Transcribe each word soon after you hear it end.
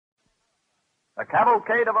The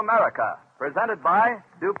Cavalcade of America, presented by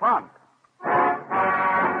DuPont.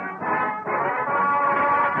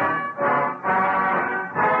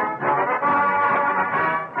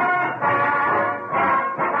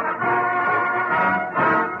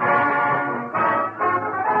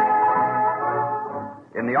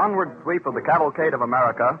 In the onward sweep of the Cavalcade of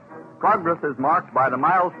America, progress is marked by the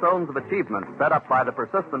milestones of achievement set up by the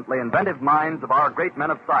persistently inventive minds of our great men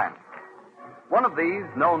of science. One of these,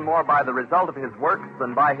 known more by the result of his works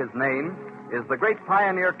than by his name, is the great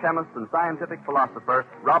pioneer chemist and scientific philosopher,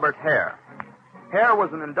 Robert Hare. Hare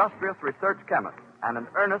was an industrious research chemist and an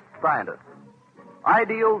earnest scientist.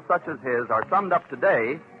 Ideals such as his are summed up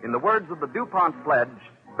today in the words of the DuPont pledge,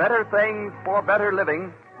 better things for better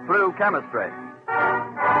living through chemistry.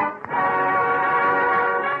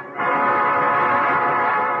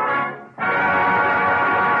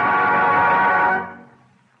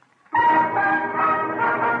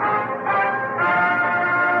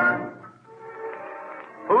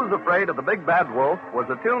 Who's Afraid of the Big Bad Wolf was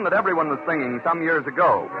a tune that everyone was singing some years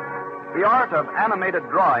ago. The art of animated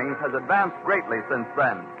drawings has advanced greatly since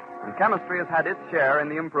then, and chemistry has had its share in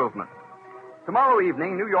the improvement. Tomorrow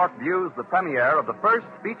evening, New York views the premiere of the first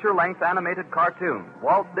feature-length animated cartoon,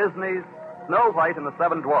 Walt Disney's Snow White and the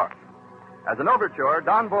Seven Dwarfs. As an overture,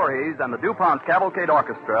 Don Voorhees and the DuPont Cavalcade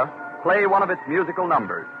Orchestra play one of its musical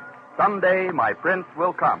numbers, Someday My Prince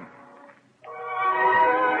Will Come.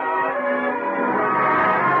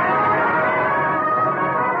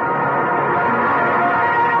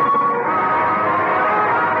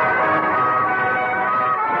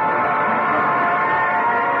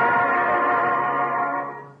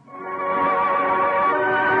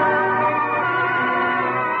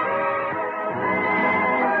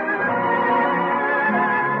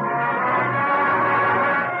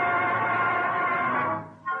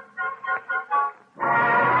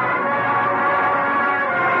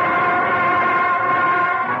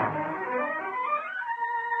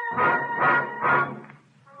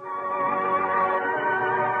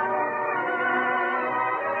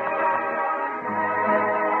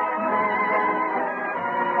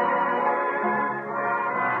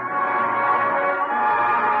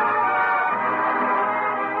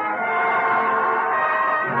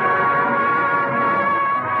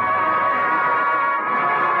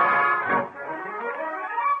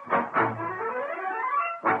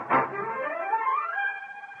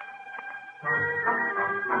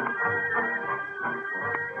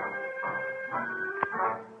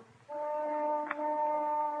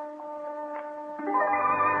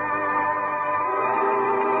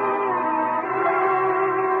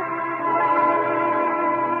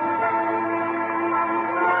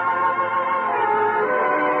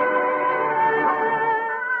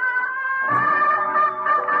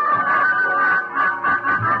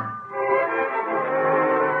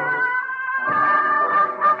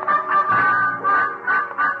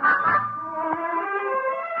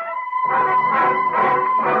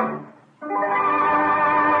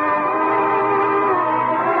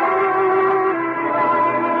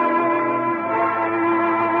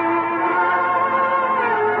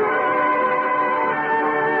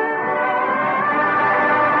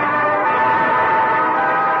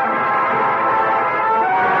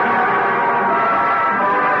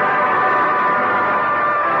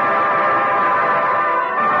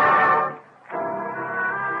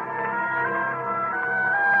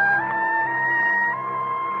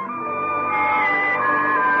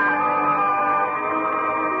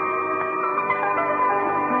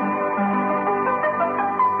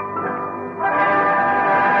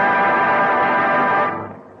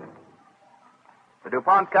 The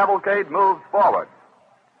DuPont Cavalcade moves forward.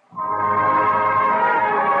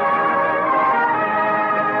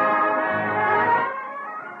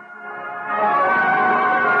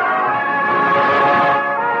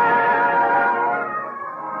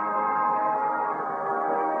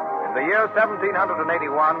 In the year 1781,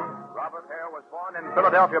 Robert Hare was born in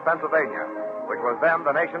Philadelphia, Pennsylvania, which was then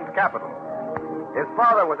the nation's capital. His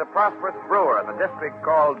father was a prosperous brewer in the district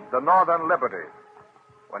called the Northern Liberties.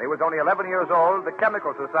 When he was only 11 years old, the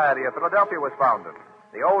Chemical Society of Philadelphia was founded,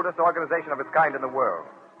 the oldest organization of its kind in the world.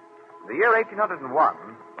 In the year 1801,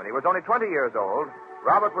 when he was only 20 years old,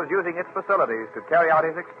 Robert was using its facilities to carry out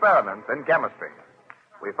his experiments in chemistry.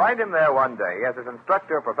 We find him there one day as his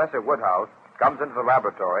instructor, Professor Woodhouse, comes into the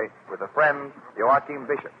laboratory with a friend, Joachim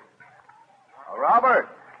Bishop. Robert.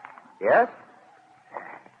 Yes?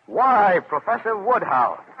 Why, Professor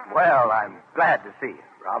Woodhouse. Well, I'm glad to see you,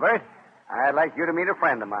 Robert. I'd like you to meet a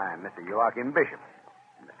friend of mine, Mr. Joachim Bishop.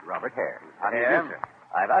 Mr. Robert Hare. How do you do, sir?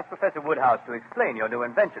 I've asked Professor Woodhouse to explain your new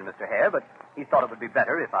invention, Mr. Hare, but he thought it would be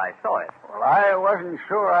better if I saw it. Well, I wasn't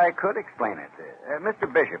sure I could explain it.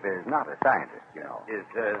 Mr. Bishop is not a scientist, you know. Is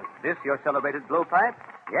this your celebrated blowpipe?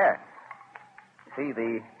 Yes. You see,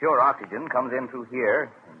 the pure oxygen comes in through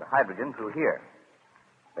here and the hydrogen through here.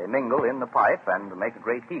 They mingle in the pipe and make a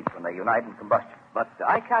great heat when they unite in combustion. But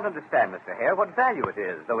I can't understand, Mr. Hare, what value it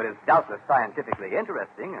is, though it is doubtless scientifically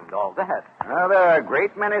interesting and all that. Well, there are a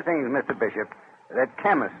great many things, Mr. Bishop, that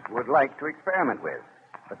chemists would like to experiment with,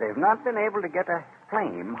 but they've not been able to get a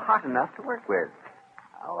flame hot enough to work with.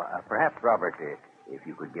 Now, perhaps, Robert, if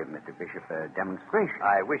you could give Mr. Bishop a demonstration.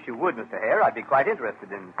 I wish you would, Mr. Hare. I'd be quite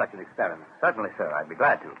interested in such an experiment. Certainly, sir. I'd be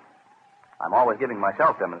glad to. I'm always giving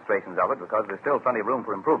myself demonstrations of it because there's still plenty of room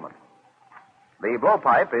for improvement. The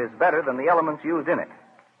blowpipe is better than the elements used in it.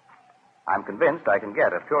 I'm convinced I can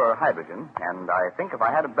get a purer hydrogen, and I think if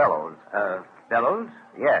I had a bellows... Bellows?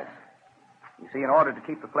 Yes. You see, in order to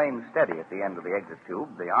keep the flame steady at the end of the exit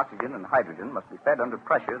tube, the oxygen and hydrogen must be fed under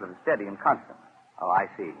pressure that is steady and constant. Oh, I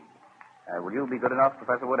see. Will you be good enough,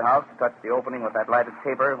 Professor Woodhouse, to touch the opening with that lighted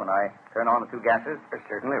taper when I turn on the two gases?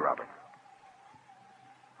 Certainly, Robert.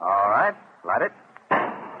 All right. Light it.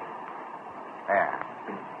 There.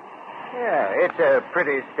 Yeah, it's a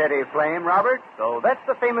pretty steady flame, Robert. So that's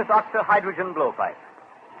the famous octahydrogen blowpipe.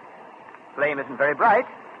 Flame isn't very bright,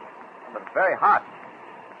 But it's very hot.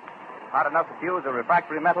 Hot enough to fuse a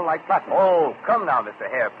refractory metal like platinum. Oh, come now, Mr.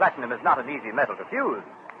 Hare. Platinum is not an easy metal to fuse.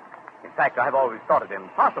 In fact, I've always thought it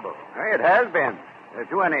impossible. It has been.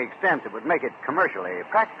 To any extent, it would make it commercially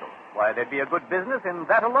practical. Why, there'd be a good business in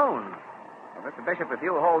that alone. Well, Mr. Bishop, if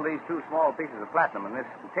you hold these two small pieces of platinum in this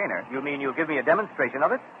container... You mean you'll give me a demonstration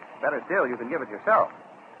of it? Better still, you can give it yourself.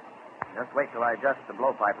 Just wait till I adjust the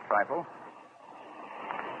blowpipe a trifle.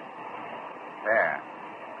 There.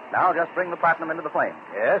 Now just bring the platinum into the flame.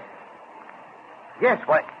 Yes? Yes,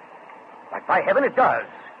 why, by heaven, it does.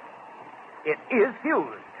 It is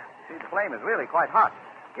fused. See, the flame is really quite hot.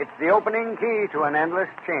 It's the opening key to an endless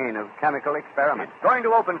chain of chemical experiments. It's going to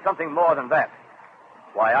open something more than that.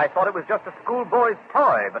 Why, I thought it was just a schoolboy's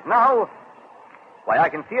toy, but now... Why, I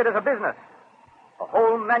can see it as a business. A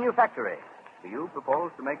whole manufactory. Do you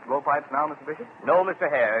propose to make blowpipes now, Mr. Bishop? No, Mr.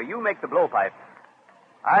 Hare, you make the blowpipes.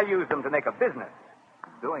 I'll use them to make a business.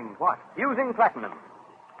 Doing what? Using platinum.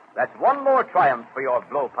 That's one more triumph for your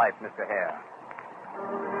blowpipe, Mr.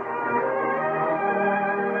 Hare.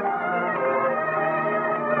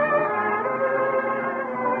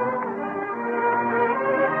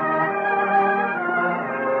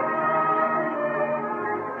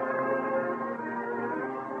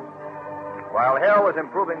 While Hare was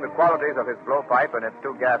improving the qualities of his blowpipe and its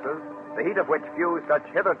two gases, the heat of which fused such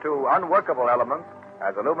hitherto unworkable elements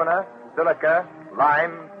as alumina, silica,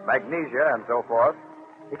 lime, magnesia, and so forth,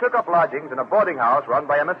 he took up lodgings in a boarding house run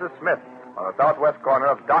by a Mrs. Smith on the southwest corner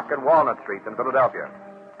of Dock and Walnut Streets in Philadelphia.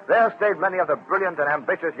 There stayed many of the brilliant and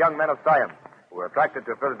ambitious young men of science who were attracted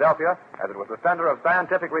to Philadelphia as it was the center of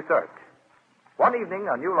scientific research. One evening,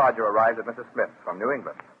 a new lodger arrived at Mrs. Smith's from New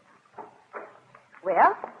England.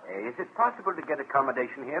 Well, Is it possible to get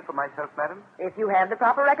accommodation here for myself, madam? if you have the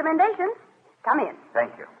proper recommendations, come in.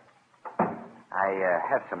 Thank you. I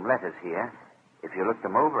have some letters here. If you look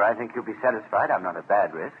them over, I think you'll be satisfied. I'm not a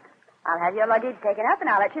bad risk. I'll have your luggage taken up, and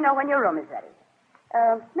I'll let you know when your room is ready.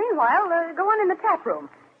 Meanwhile, go on in the tap room.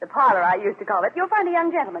 The parlor, I used to call it. You'll find a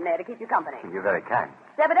young gentleman there to keep you company. You're very kind.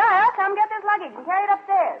 Zebediah, come get this luggage and carry it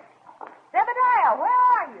upstairs. Zebediah, where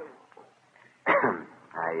are you?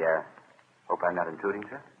 I hope I'm not intruding,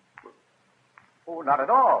 sir. Oh, not at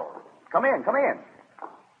all. Come in, come in.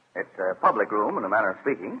 It's a public room, in a manner of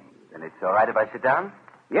speaking. Then it's all right if I sit down?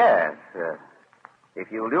 Yes, if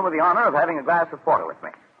you'll do me the honor of having a glass of porter with me.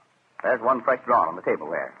 There's one fresh drawn on the table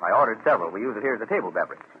there. I ordered several. We use it here as a table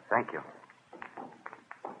beverage. Thank you.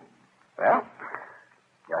 Well,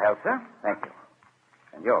 your health, sir. Thank you.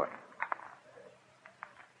 And yours.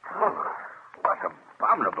 Oh, what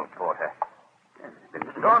abominable porter. It's been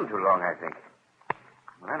stored too long, I think.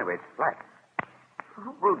 Well, anyway, it's flat.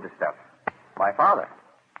 Who brewed the stuff? My father.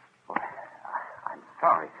 Oh, I'm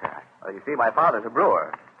sorry, sir. Well, you see, my father's a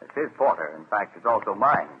brewer. It's his porter. In fact, it's also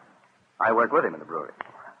mine. I work with him in the brewery.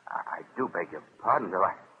 I do beg your pardon, though.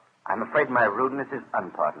 I'm afraid my rudeness is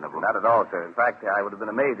unpardonable. Not at all, sir. In fact, I would have been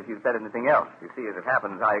amazed if you'd said anything else. You see, as it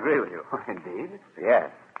happens, I agree with you. Indeed?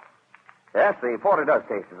 Yes. Yes, the porter does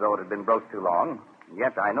taste as though it had been broached too long, and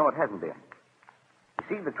yet I know it hasn't been.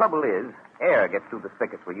 You see, the trouble is, air gets through the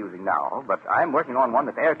spigots we're using now, but I'm working on one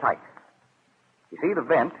that's airtight. You see, the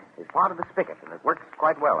vent is part of the spigot, and it works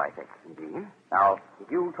quite well, I think. Indeed? Now,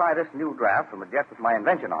 if you try this new draft from a jet with my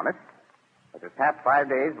invention on it, which is tapped 5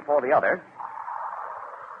 days before the other,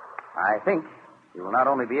 I think you will not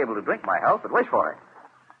only be able to drink my health, but wish for it.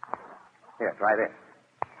 Here, try this.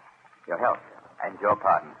 Your health. And your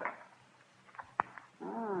pardon, sir.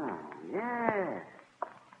 Oh, yes.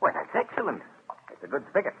 Well, that's excellent. It's a good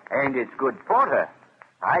spigot. And it's good porter.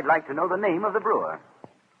 I'd like to know the name of the brewer.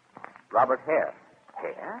 Robert Hare.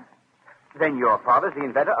 Hare? Then your father's the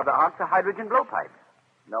inventor of the oxyhydrogen blowpipe.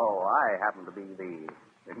 No, I happen to be the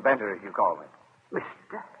inventor, as you call me.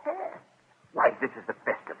 Mr. Hare. Why, this is the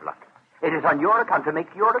best of luck. It is on your account, to make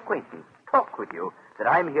your acquaintance, talk with you, that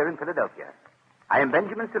I'm here in Philadelphia. I am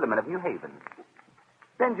Benjamin Silliman of New Haven.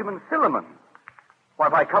 Benjamin Silliman. Why,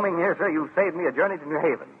 by coming here, sir, you saved me a journey to New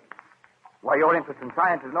Haven. Why, your interest in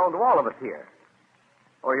science is known to all of us here.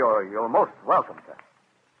 Oh, you're most welcome, sir.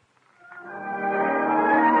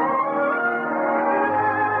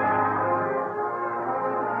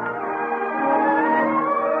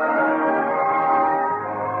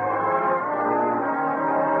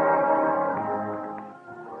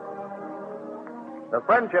 The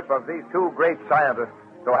friendship of these two great scientists,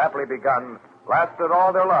 so happily begun, lasted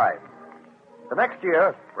all their lives. The next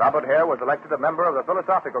year, Robert Hare was elected a member of the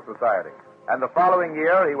Philosophical Society, and the following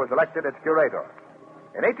year he was elected its curator.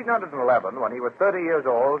 In 1811, when he was 30 years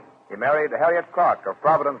old, he married Harriet Clark of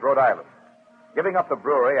Providence, Rhode Island. Giving up the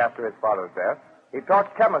brewery after his father's death, he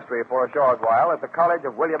taught chemistry for a short while at the College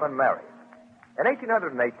of William and Mary. In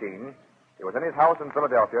 1818, he was in his house in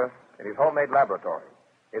Philadelphia in his homemade laboratory,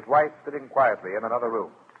 his wife sitting quietly in another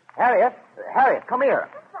room. Harriet, come here.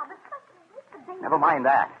 Robert, Never mind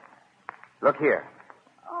that. Look here.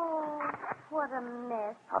 Oh, what a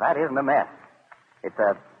mess. Now, that isn't a mess. It's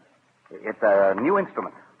a new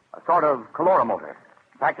instrument, a sort of calorimeter.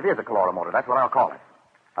 In fact, it is a calorimeter. That's what I'll call it.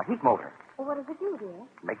 A heat motor. Well, what does it do, dear?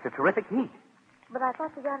 It makes a terrific heat. But I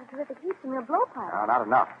thought you got a terrific heat from your blowpipe. No, not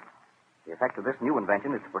enough. The effect of this new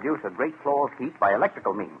invention is to produce a great flow of heat by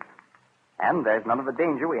electrical means. And there's none of the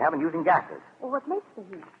danger we have in using gases. Well, what makes the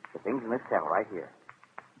heat? The thing's in this cell right here.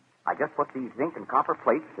 I just put these zinc and copper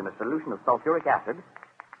plates in a solution of sulfuric acid,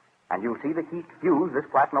 and you'll see the heat fuse this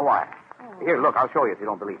platinum wire. Oh. Here, look, I'll show you if you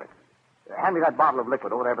don't believe it. Hand me that bottle of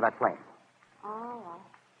liquid over there by that flame. All right.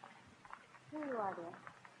 Here you are, dear.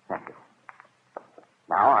 Thank you.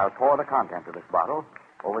 Now I'll pour the contents of this bottle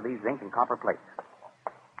over these zinc and copper plates.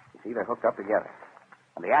 You see, they're hooked up together.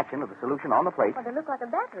 And the action of the solution on the plate... Well, they look like a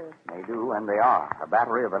battery. They do, and they are. A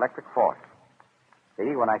battery of electric force.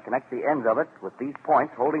 See, when I connect the ends of it with these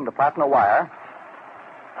points holding the platinum wire,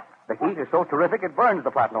 the heat is so terrific it burns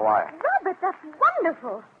the platinum wire. Robert, that's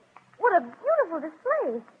wonderful. What a beautiful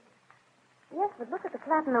display. Yes, but look at the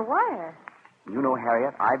platinum wire. You know,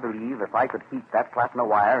 Harriet, I believe if I could heat that platinum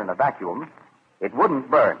wire in a vacuum, it wouldn't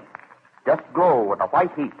burn. Just glow with a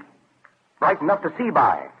white heat. Bright enough to see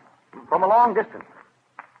by from a long distance.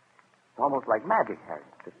 It's almost like magic, Harriet,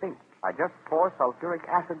 to think. I just pour sulfuric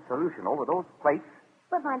acid solution over those plates.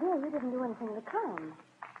 But, my dear, you didn't do anything of the kind.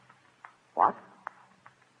 What?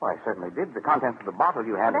 Well, I certainly did. The contents of the bottle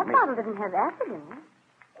you handed That me. bottle didn't have acid in it.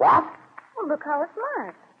 What? Well, look how it's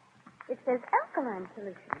marked. It says alkaline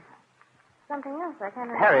solution. Something else I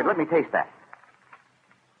can't understand. Harriet, let me taste that.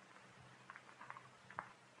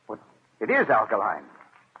 What? It is alkaline.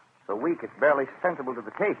 So weak it's barely sensible to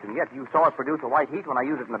the taste, and yet you saw it produce a white heat when I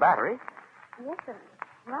used it in the battery. Yes, sir.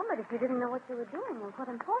 Robert, if you didn't know what you were doing, well, what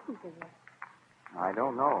importance is it? I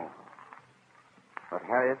don't know. But,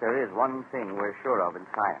 Harriet, there is one thing we're sure of in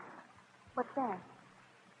science. What's that?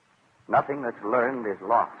 Nothing that's learned is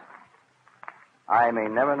lost. I may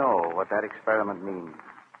never know what that experiment means,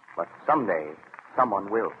 but someday someone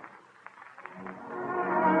will.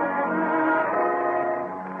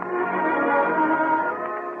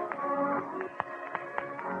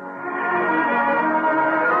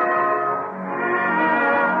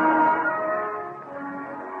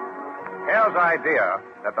 Hare's idea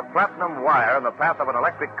that the platinum wire in the path of an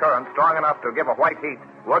electric current strong enough to give a white heat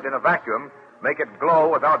would, in a vacuum, make it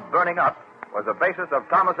glow without burning up was the basis of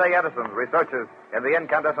Thomas A. Edison's researches in the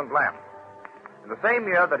incandescent lamp. In the same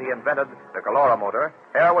year that he invented the calorimeter,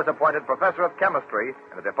 Hare was appointed professor of chemistry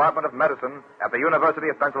in the Department of Medicine at the University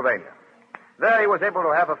of Pennsylvania. There he was able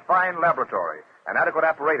to have a fine laboratory and adequate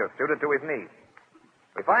apparatus suited to his needs.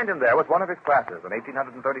 We find him there with one of his classes in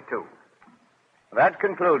 1832. That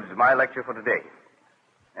concludes my lecture for today.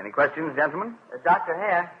 Any questions, gentlemen? Dr.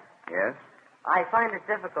 Hare, Yes? I find it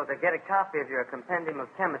difficult to get a copy of your compendium of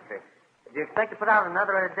chemistry. Do you expect to put out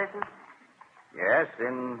another edition? Yes,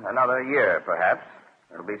 in another year, perhaps.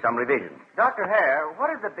 There'll be some revision. Dr. Hare, what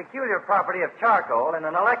is the peculiar property of charcoal in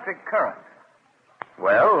an electric current?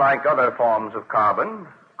 Well, like other forms of carbon,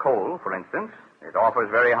 coal, for instance, it offers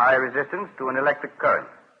very high resistance to an electric current.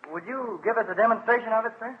 Would you give us a demonstration of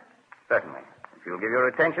it, sir? Certainly. If you'll give your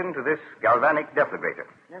attention to this galvanic deflagrator.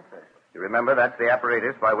 Yes, sir. You remember that's the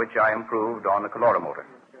apparatus by which I improved on the calorimeter.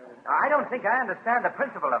 I don't think I understand the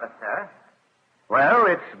principle of it, sir. Well,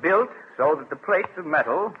 it's built so that the plates of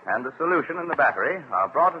metal and the solution in the battery are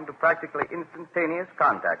brought into practically instantaneous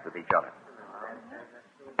contact with each other.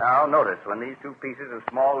 Now, notice when these two pieces of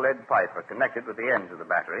small lead pipe are connected with the ends of the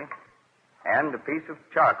battery, and a piece of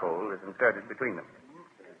charcoal is inserted between them.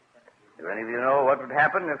 Do any of you know what would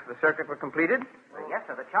happen if the circuit were completed? Well, yes,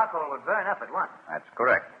 sir. The charcoal would burn up at once. That's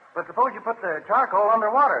correct. But suppose you put the charcoal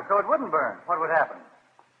underwater so it wouldn't burn. What would happen?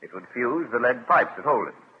 It would fuse the lead pipes that hold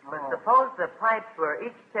it. But suppose the pipes were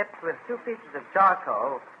each tipped with two pieces of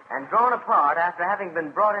charcoal and drawn apart after having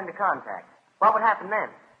been brought into contact. What would happen then?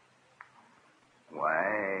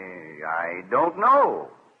 Why, I don't know.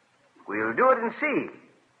 We'll do it and see.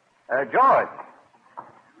 George.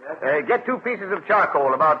 Get two pieces of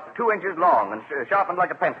charcoal about 2 inches long and sharpened like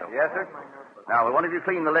a pencil. Yes, sir. Now, will one of you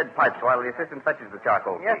clean the lead pipes while the assistant fetches the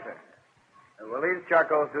charcoal? Yes, please? sir. Will these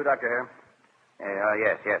charcoals do, Dr.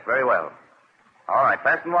 Hare? Yes, very well. All right,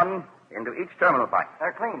 fasten one into each terminal pipe.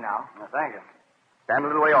 They're clean now. Thank you. Stand a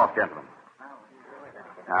little way off, gentlemen.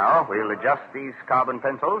 Now, we'll adjust these carbon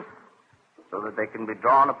pencils so that they can be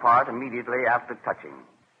drawn apart immediately after touching.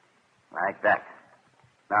 Like that.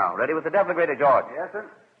 Now, ready with the deflagrator, George? Yes, sir.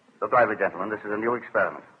 Look lively, gentlemen. This is a new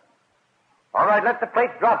experiment. All right, let the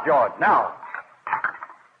plates drop, George. Now.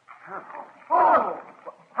 Oh!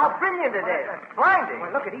 How brilliant it is. Blinding.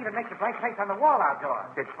 Well, look, it even makes a blank place on the wall now,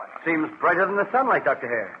 George. It seems brighter than the sunlight, Dr.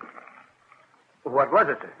 Hare. What was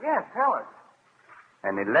it, sir? Yes, tell us.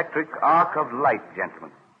 An electric arc of light,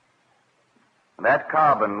 gentlemen. That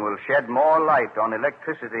carbon will shed more light on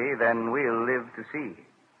electricity than we'll live to see.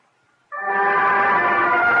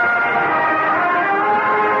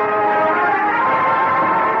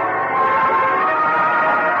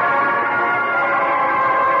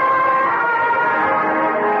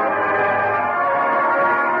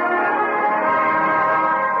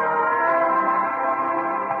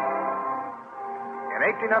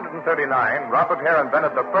 In 1839, Robert Hare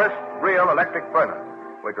invented the first real electric furnace,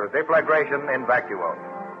 which was deflagration in vacuo.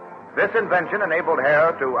 This invention enabled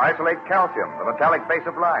Hare to isolate calcium, the metallic base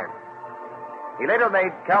of life. He later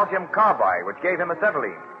made calcium carbide, which gave him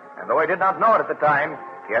acetylene, and though he did not know it at the time,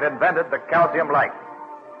 he had invented the calcium light.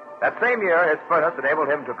 That same year, his furnace enabled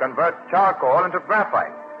him to convert charcoal into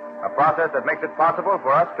graphite, a process that makes it possible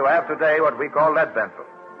for us to have today what we call lead pencil.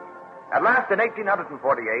 At last, in 1848,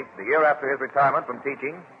 the year after his retirement from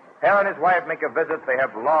teaching, Hare and his wife make a visit they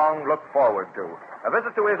have long looked forward to. A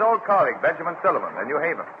visit to his old colleague, Benjamin Silliman, in New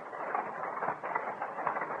Haven.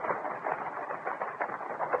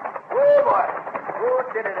 Oh, boy. Oh,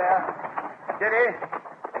 steady there. Steady.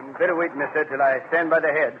 And better wait, mister, till I stand by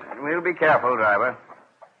the head. We'll be careful, driver.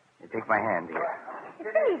 You take my hand here.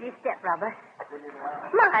 It's an easy step, Robert.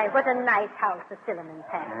 My, what a nice house the Sillimans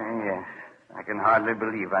have. Yes. I can hardly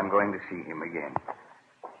believe I'm going to see him again.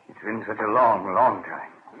 It's been such a long, long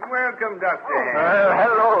time. Welcome, Doctor.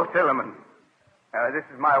 Hello, Silliman. This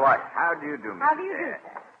is my wife. How do you do, Miss? How do you do,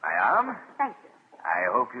 sir? My arm? Thank you.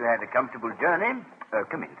 I hope you had a comfortable journey.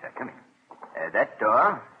 Come in, sir. Come in. That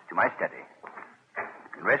door is to my study.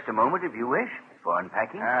 You can rest a moment if you wish before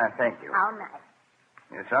unpacking. Thank you. How nice.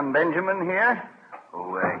 Your son Benjamin here?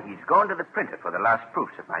 Oh, he's gone to the printer for the last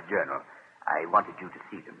proofs of my journal. I wanted you to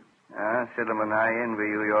see them. Silliman, I envy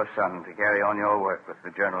you your son to carry on your work with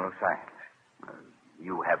the Journal of Science.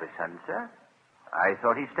 You have a son, sir? I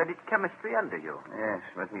thought he studied chemistry under you. Yes,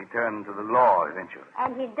 but he turned to the law eventually.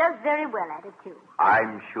 And he does very well at it, too.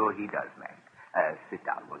 I'm sure he does, ma'am. Sit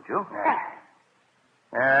down, won't you?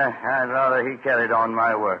 I'd rather he carried on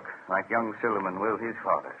my work, like young Silliman will his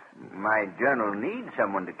father. My journal needs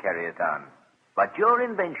someone to carry it on. But your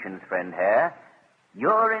inventions, friend Hare,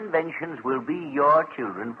 your inventions will be your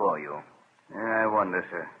children for you. I wonder,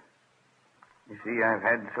 sir. You see, I've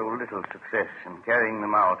had so little success in carrying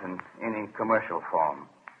them out in any commercial form.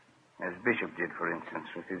 As Bishop did, for instance,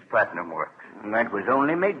 with his platinum works. And that was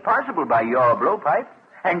only made possible by your blowpipe.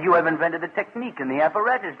 And you have invented a technique in the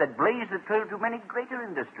apparatus that blazed the trail to many greater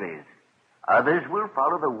industries. Others will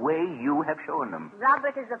follow the way you have shown them.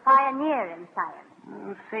 Robert is a pioneer in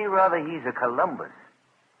science. Say rather he's a Columbus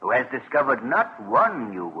who has discovered not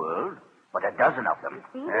one new world, but a dozen of them.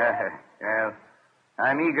 See? Well,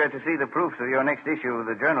 I'm eager to see the proofs of your next issue of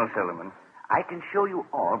the Journal, Silliman. I can show you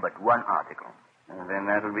all but one article. Then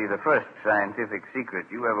that'll be the first scientific secret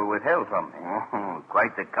you ever withheld from me. Oh,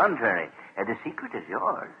 quite the contrary. The secret is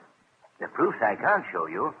yours. The proofs I can't show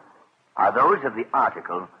you are those of the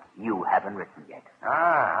article you haven't written yet.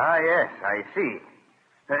 Yes, I see.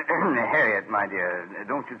 Harriet, my dear,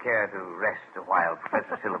 don't you care to rest a while?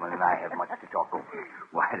 Professor Silliman and I have much to talk over.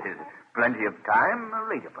 Why, there's plenty of time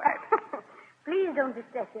later, perhaps. Please don't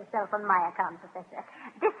distress yourself on my account, Professor.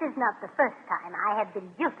 This is not the first time I have been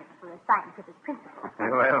guilty for a scientific principle.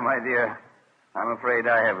 Well, my dear, I'm afraid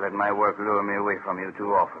I have let my work lure me away from you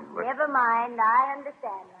too often. But Never mind. I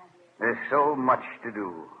understand, my dear. there's so much to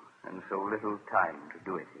do and so little time to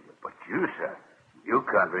do it. But you, sir, you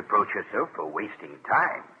can't reproach yourself for wasting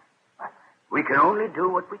time. We can only do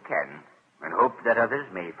what we can and hope that others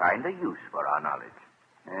may find a use for our knowledge.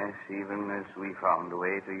 Yes, even as we found a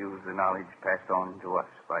way to use the knowledge passed on to us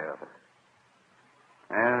by others.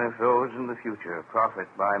 And if those in the future profit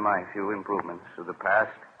by my few improvements to the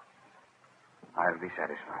past, I'll be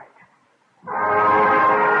satisfied.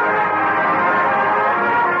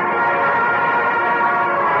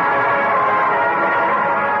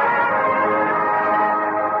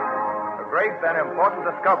 The great and important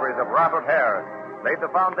discoveries of Robert Hare laid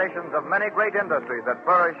the foundations of many great industries that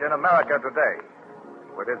flourish in America today.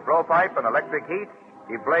 With his blowpipe and electric heat,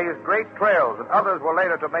 he blazed great trails that others were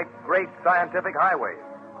later to make great scientific highways.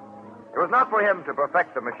 It was not for him to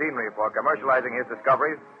perfect the machinery for commercializing his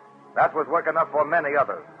discoveries. That was work enough for many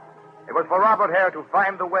others. It was for Robert Hare to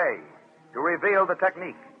find the way, to reveal the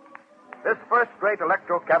technique. This first great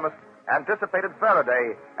electrochemist anticipated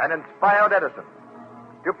Faraday and inspired Edison.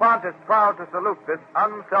 DuPont is proud to salute this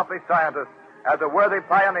unselfish scientist as a worthy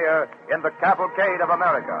pioneer in the Cavalcade of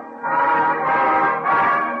America.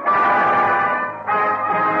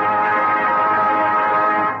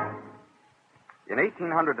 In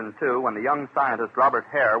 1802, when the young scientist Robert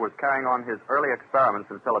Hare was carrying on his early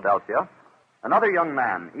experiments in Philadelphia, another young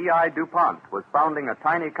man, E.I. DuPont, was founding a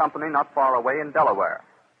tiny company not far away in Delaware.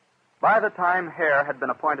 By the time Hare had been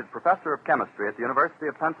appointed professor of chemistry at the University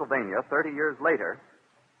of Pennsylvania 30 years later,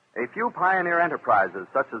 a few pioneer enterprises,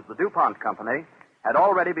 such as the DuPont Company, had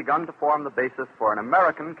already begun to form the basis for an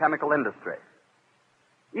American chemical industry.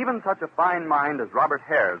 Even such a fine mind as Robert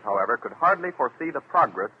Hare's, however, could hardly foresee the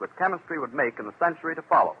progress that chemistry would make in the century to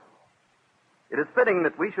follow. It is fitting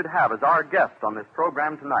that we should have as our guest on this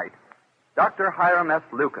program tonight Dr. Hiram S.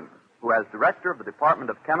 Lucan, who, as director of the Department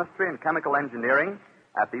of Chemistry and Chemical Engineering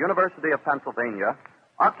at the University of Pennsylvania,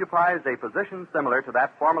 occupies a position similar to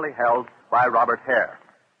that formerly held by Robert Hare.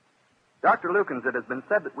 Dr. Lucans, it has been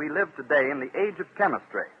said that we live today in the age of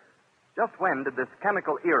chemistry. Just when did this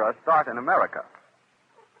chemical era start in America?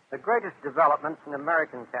 The greatest developments in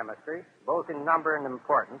American chemistry, both in number and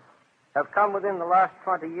importance, have come within the last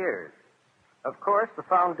 20 years. Of course, the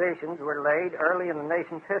foundations were laid early in the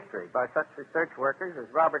nation's history by such research workers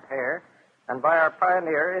as Robert Hare and by our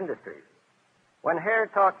pioneer industries. When Hare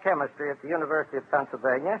taught chemistry at the University of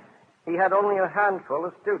Pennsylvania, he had only a handful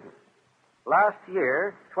of students. Last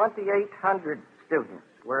year, 2,800 students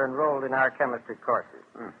were enrolled in our chemistry courses.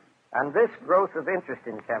 And this growth of interest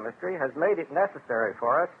in chemistry has made it necessary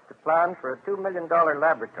for us to plan for a $2 million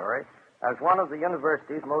laboratory as one of the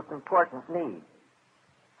university's most important needs.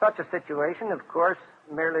 Such a situation, of course,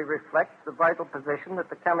 merely reflects the vital position that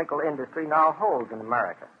the chemical industry now holds in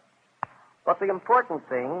America. But the important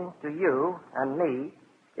thing to you and me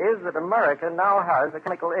is that America now has a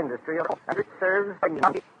chemical industry and it serves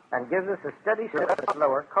and gives us a steady source at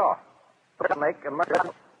lower cost to make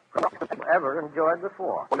America ever enjoyed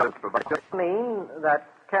before. This means that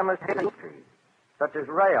chemistry industries such as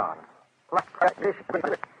rayon,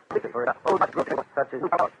 such as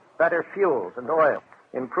better fuels and oil,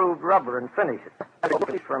 improved rubber and finishes,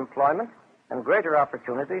 for employment and greater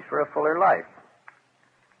opportunities for a fuller life.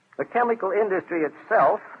 The chemical industry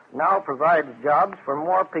itself now provides jobs for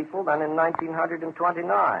more people than in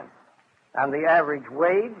 1929, and the average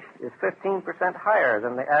wage is 15% higher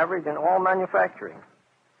than the average in all manufacturing.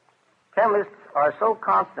 Chemists are so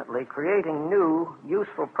constantly creating new,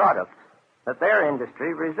 useful products that their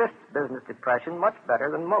industry resists business depression much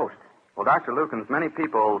better than most. Well, Dr. Lucans, many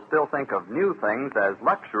people still think of new things as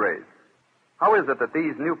luxuries. How is it that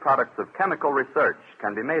these new products of chemical research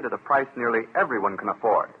can be made at a price nearly everyone can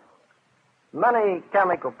afford? Many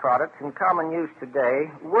chemical products in common use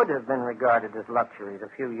today would have been regarded as luxuries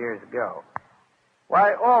a few years ago.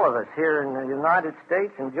 Why, all of us here in the United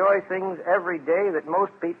States enjoy things every day that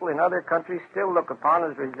most people in other countries still look upon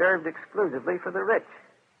as reserved exclusively for the rich.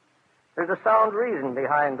 There's a sound reason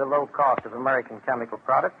behind the low cost of American chemical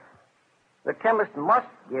products. The chemist must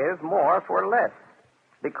give more for less,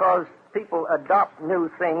 because people adopt new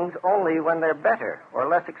things only when they're better or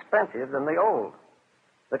less expensive than the old.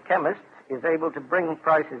 The chemist is able to bring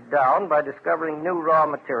prices down by discovering new raw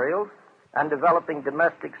materials and developing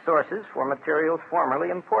domestic sources for materials formerly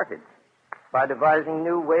imported. by devising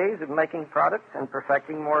new ways of making products and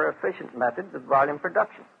perfecting more efficient methods of volume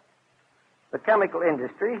production. The chemical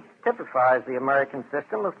industry typifies the American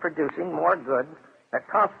system of producing more goods at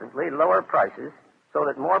constantly lower prices so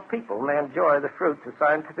that more people may enjoy the fruits of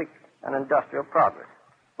scientific and industrial progress.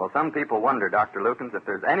 Well, some people wonder, Dr. Lukens, if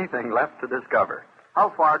there's anything left to discover.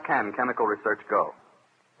 How far can chemical research go?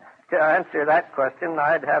 To answer that question,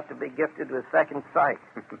 I'd have to be gifted with second sight.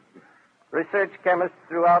 Research chemists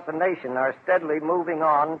throughout the nation are steadily moving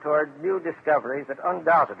on toward new discoveries that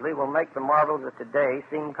undoubtedly will make the marvels of today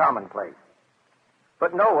seem commonplace.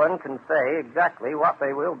 But no one can say exactly what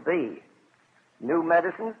they will be. New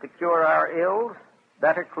medicines to cure our ills,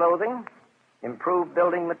 better clothing, improved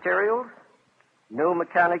building materials, new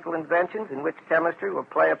mechanical inventions in which chemistry will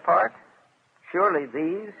play a part. Surely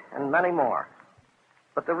these and many more.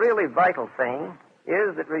 But the really vital thing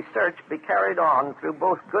is that research be carried on through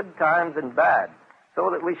both good times and bad, so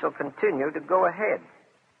that we shall continue to go ahead.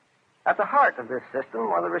 At the heart of this system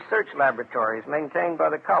are the research laboratories maintained by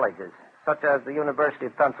the colleges, such as the University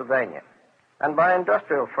of Pennsylvania, and by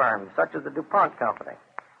industrial firms, such as the DuPont Company.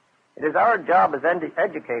 It is our job as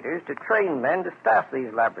educators to train men to staff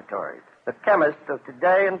these laboratories, the chemists of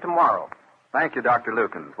today and tomorrow. Thank you, Dr.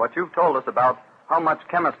 Lukens. What you've told us about how much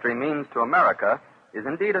chemistry means to America is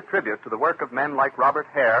indeed a tribute to the work of men like Robert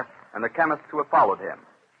Hare and the chemists who have followed him.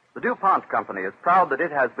 The DuPont Company is proud that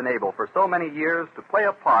it has been able for so many years to play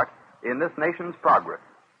a part in this nation's progress.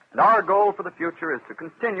 And our goal for the future is to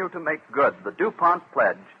continue to make good the DuPont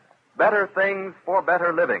pledge, better things for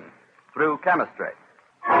better living, through chemistry.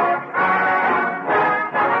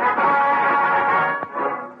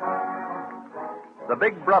 The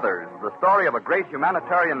Big Brothers, the story of a great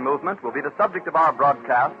humanitarian movement, will be the subject of our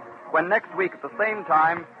broadcast when next week at the same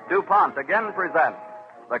time, DuPont again presents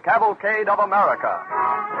the Cavalcade of America.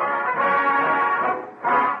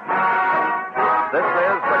 This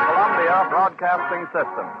is the Columbia Broadcasting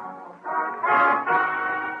System.